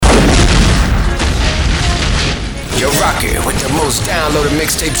rocking with the most downloaded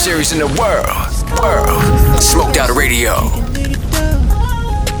mixtape series in the world. Smoked Out Radio.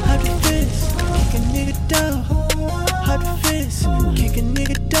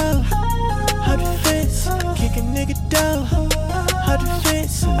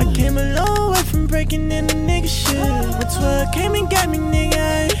 I came a long way from breaking in the nigga shit. When 12 came and got me, nigga,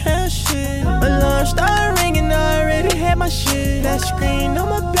 I ain't had shit. Alarm started ringing, I already had my shit. That screen on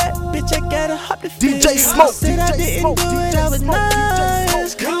my back, bitch, I gotta hop the fence. DJ Smoke, I said I didn't do it, I was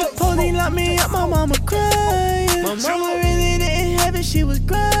nice. The police locked me up, my mama crying. My mama really didn't have it, she was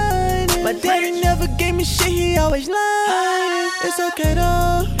grinding. My daddy never gave me shit, he always lying. It's okay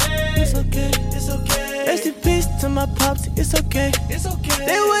though, it's okay, it's okay. Rest in peace to my pops, it's okay, it's okay.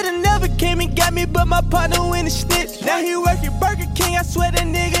 They would've never came and got me, but my partner went and snitched. Now he working Burger King, I swear that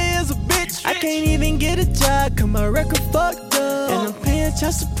nigga is a bitch. I can't even get a job, cause my record fucked up. And I'm paying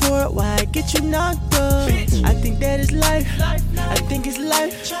child support, why I get you knocked up? I think that is life, I think it's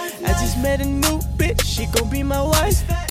life. I just met a new bitch, she gon' be my wife.